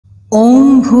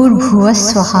ओम भूर्भुवः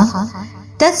स्वः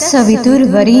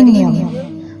तत्सवितुर्वरेण्यं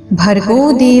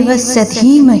भर्गो देवस्य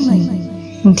धीमहि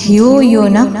धियो यो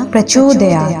न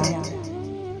प्रचोदयात्.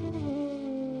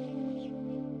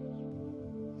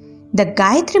 The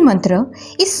Gayatri Mantra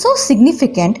is so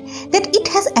significant that it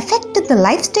has affected the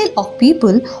lifestyle of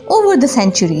people over the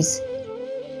centuries.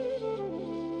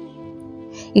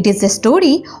 It is the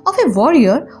story of a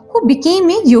warrior who became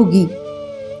a yogi.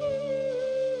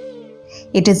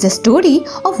 It is the story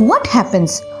of what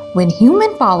happens when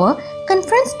human power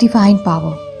confronts divine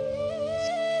power.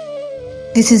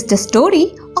 This is the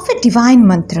story of a divine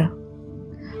mantra.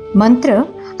 Mantra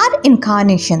are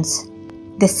incarnations.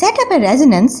 They set up a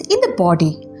resonance in the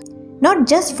body, not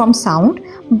just from sound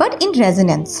but in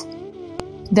resonance.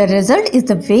 The result is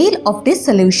the veil of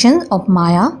dissolution of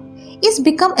Maya is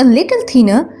become a little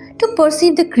thinner to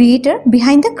perceive the creator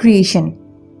behind the creation.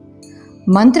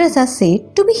 Mantras are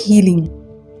said to be healing.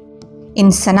 In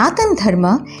Sanatan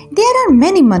Dharma, there are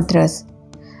many mantras,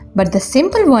 but the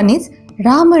simple one is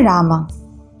Rama Rama.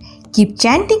 Keep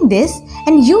chanting this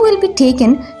and you will be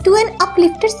taken to an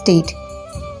uplifted state.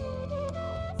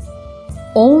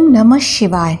 Om Namah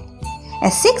Shivaya, a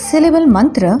 6-syllable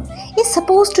mantra, is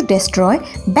supposed to destroy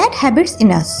bad habits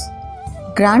in us,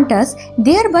 grant us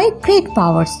thereby great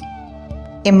powers.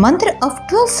 A mantra of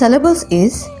 12 syllables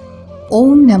is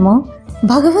Om Namah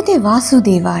Bhagavate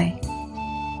Vasudevaya.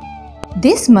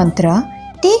 This mantra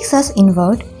takes us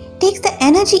inward, takes the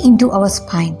energy into our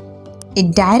spine.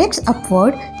 It directs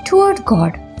upward toward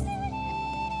God.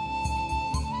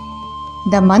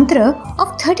 The mantra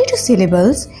of 32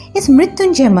 syllables is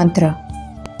Mrityunjay mantra.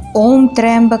 Om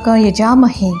Trayambaka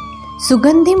Yajamahe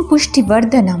Sugandhim Pushti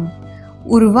Vardhanam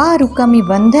Urvarukami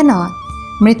Vandhanat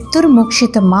Mrittur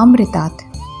Mokshita Mamritat.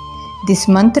 This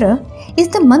mantra is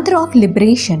the mantra of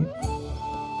liberation.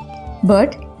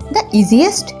 But the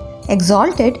easiest,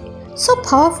 exalted, so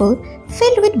powerful,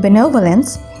 filled with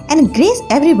benevolence and grace,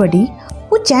 everybody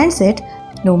who chants it,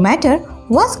 no matter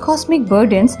what cosmic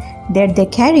burdens that they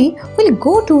carry, will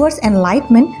go towards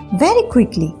enlightenment very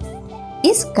quickly,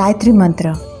 is Gayatri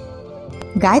Mantra.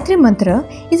 Gayatri Mantra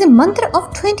is a mantra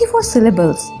of 24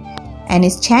 syllables and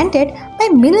is chanted by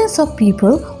millions of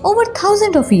people over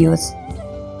thousands of years.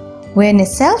 When a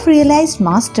self-realized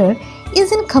master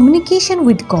is in communication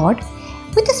with God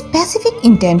with a specific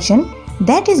intention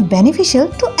that is beneficial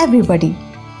to everybody,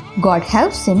 God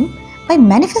helps him by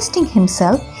manifesting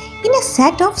himself in a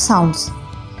set of sounds.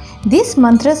 These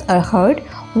mantras are heard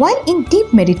while in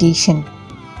deep meditation.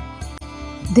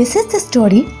 This is the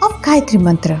story of Gayatri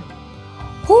Mantra.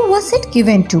 Who was it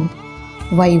given to?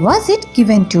 Why was it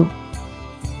given to?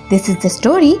 This is the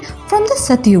story from the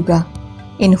Satyuga,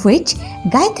 in which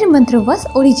Gayatri Mantra was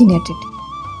originated.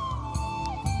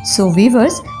 So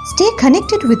viewers, stay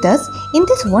connected with us in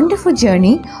this wonderful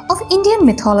journey of Indian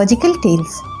mythological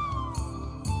tales.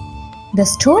 The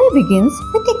story begins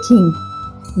with a king,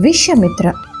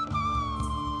 Vishwamitra,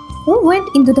 who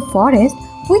went into the forest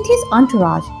with his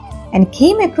entourage and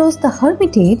came across the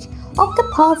hermitage of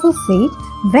the powerful sage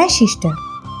Vashishta.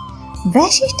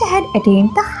 Vashishta had attained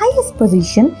the highest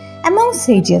position among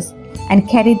sages and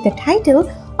carried the title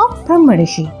of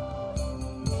Brahmarishi.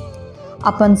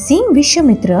 Upon seeing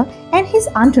Vishwamitra and his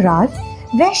entourage,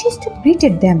 Vashishta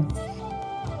greeted them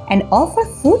and offered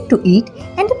food to eat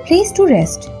and a place to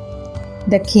rest.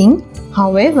 The king,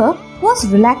 however, was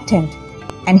reluctant,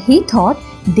 and he thought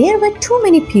there were too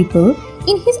many people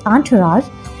in his entourage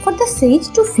for the sage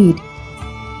to feed.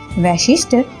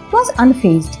 Vashishta was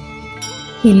unfazed.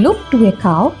 He looked to a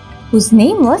cow whose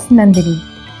name was Nandini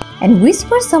and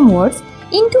whispered some words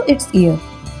into its ear.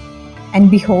 And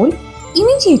behold,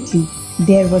 immediately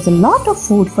there was a lot of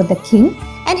food for the king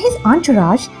and his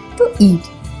entourage to eat.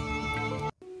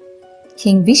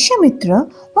 King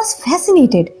Vishwamitra was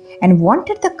fascinated and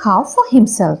wanted the cow for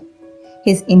himself.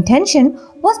 His intention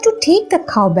was to take the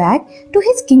cow back to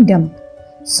his kingdom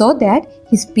so that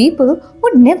his people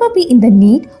would never be in the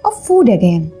need of food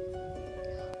again.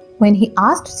 When he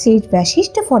asked sage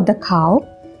Vashishta for the cow,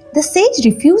 the sage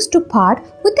refused to part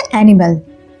with the animal.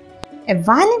 A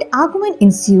violent argument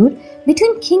ensued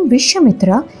between King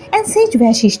Vishwamitra and sage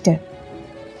Vashishta.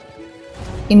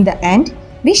 In the end,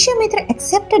 Vishwamitra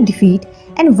accepted defeat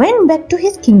and went back to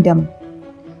his kingdom.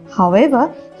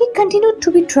 However, he continued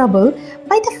to be troubled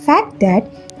by the fact that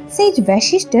sage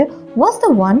Vashishta was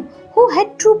the one who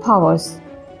had true powers.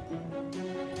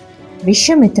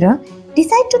 Vishwamitra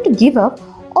decided to give up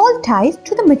all ties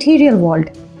to the material world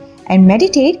and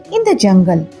meditate in the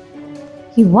jungle.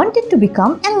 He wanted to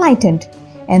become enlightened,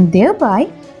 and thereby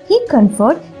he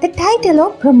conferred the title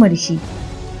of Brahmarishi.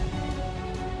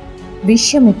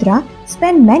 Vishwamitra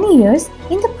spent many years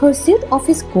in the pursuit of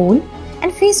his goal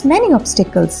and faced many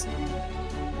obstacles.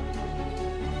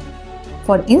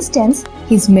 For instance,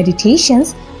 his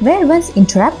meditations were once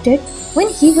interrupted when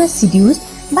he was seduced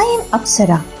by an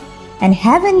Apsara, an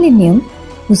heavenly nymph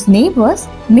whose name was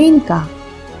Menka.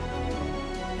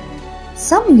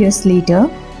 Some years later,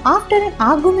 after an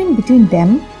argument between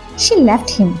them, she left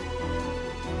him.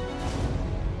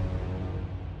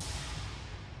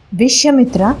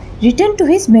 Vishwamitra returned to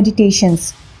his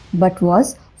meditations but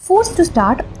was forced to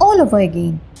start all over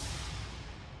again.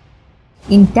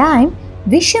 In time,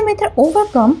 Vishwamitra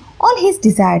overcame all his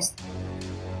desires,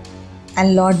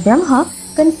 and Lord Brahma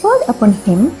conferred upon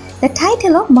him the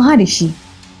title of Maharishi.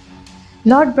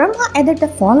 Lord Brahma added the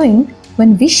following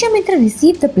when Vishwamitra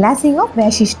received the blessing of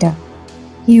Vasishtha.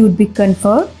 He would be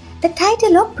conferred the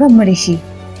title of Brahmarishi.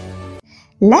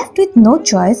 Left with no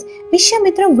choice,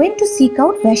 Vishwamitra went to seek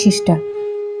out Vasishtha.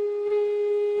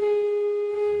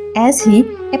 As he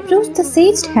approached the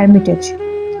sage hermitage,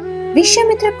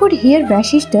 Vishwamitra could hear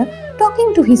Vasishtha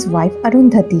talking to his wife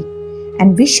Arundhati,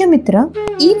 and Vishwamitra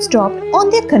eavesdropped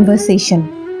on their conversation.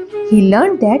 He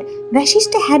learned that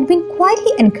Vasishtha had been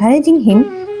quietly encouraging him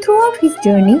throughout his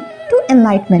journey to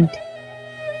enlightenment.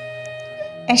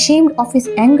 Ashamed of his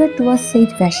anger towards sage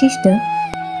Vasishtha,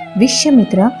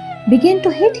 Vishwamitra began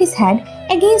to hit his head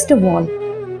against a wall.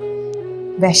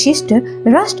 Vasishtha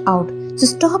rushed out to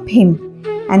stop him,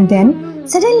 and then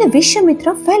suddenly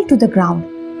Vishwamitra fell to the ground.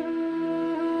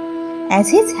 As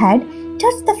his head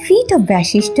touched the feet of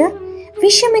Vasishtha,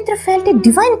 Vishwamitra felt a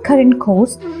divine current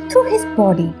course through his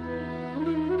body.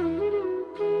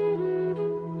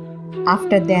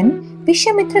 After then,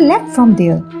 Vishwamitra left from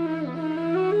there.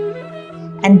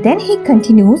 And then he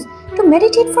continues to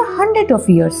meditate for hundreds of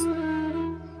years.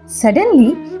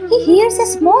 Suddenly, he hears a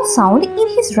small sound in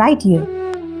his right ear.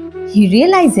 He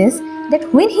realizes that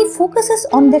when he focuses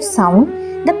on that sound,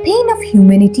 the pain of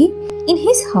humanity in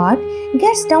his heart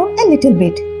gets down a little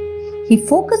bit. He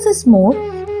focuses more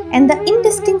and the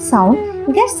indistinct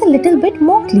sound gets a little bit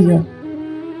more clear.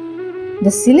 The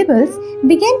syllables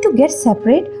began to get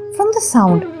separate from the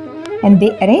sound, and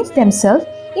they arranged themselves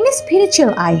in a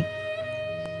spiritual eye.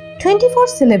 24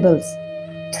 syllables,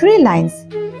 3 lines.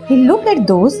 He looked at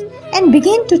those and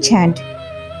began to chant.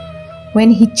 When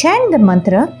he chanted the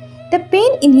mantra, the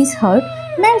pain in his heart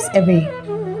melts away.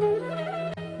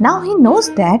 Now he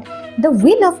knows that the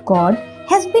will of God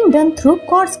has been done through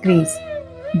God's grace,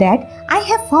 that I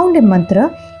have found a mantra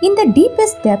in the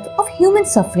deepest depth of human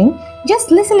suffering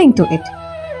just listening to it.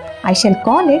 I shall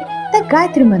call it the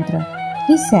Gayatri Mantra,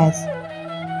 he says.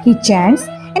 He chants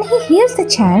and he hears the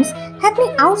chants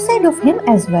happening outside of him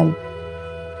as well.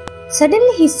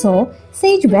 Suddenly he saw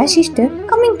sage Vasishtha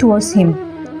coming towards him.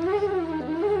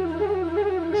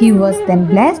 He was then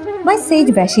blessed by sage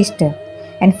Vasishtha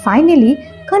and finally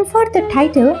conferred the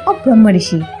title of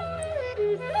Brahmarishi.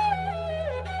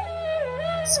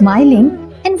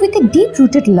 Smiling and with a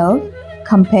deep-rooted love,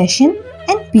 compassion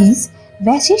and peace,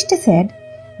 Vasishtha said,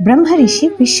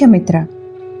 Brahmarishi Vishwamitra,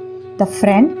 the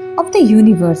friend of the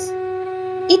universe.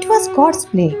 It was God's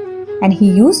play, and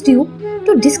he used you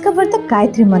to discover the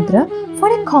Gayatri Mantra for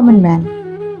a common man,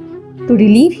 to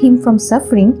relieve him from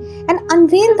suffering and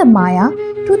unveil the Maya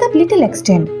to that little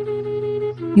extent.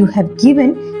 You have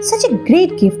given such a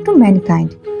great gift to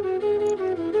mankind.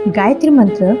 Gayatri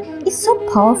Mantra is so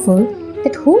powerful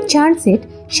that who chants it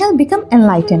shall become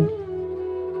enlightened.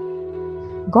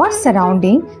 God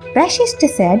surrounding Vasishtha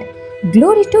said,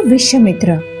 Glory to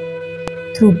Vishwamitra.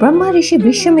 Through Brahmarishi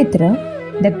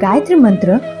Vishwamitra, the Gayatri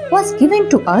Mantra was given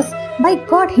to us by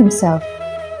God Himself.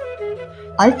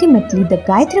 Ultimately, the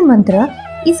Gayatri Mantra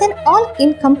is an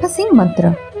all-encompassing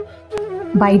mantra.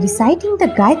 By reciting the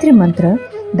Gayatri Mantra,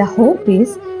 the hope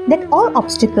is that all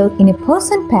obstacles in a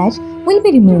person's path will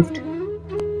be removed.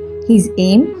 His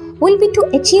aim will be to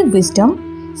achieve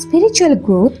wisdom, spiritual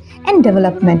growth and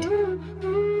development.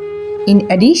 In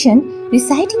addition,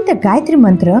 reciting the Gayatri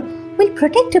Mantra will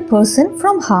protect a person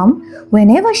from harm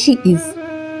whenever she is,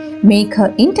 make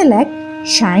her intellect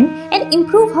shine and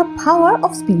improve her power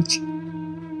of speech.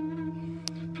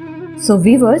 So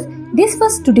viewers, this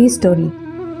was today's story.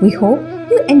 We hope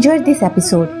you enjoyed this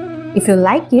episode. If you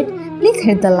like it, please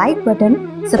hit the like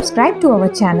button, subscribe to our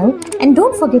channel and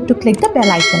don't forget to click the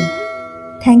bell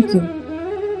icon. Thank you.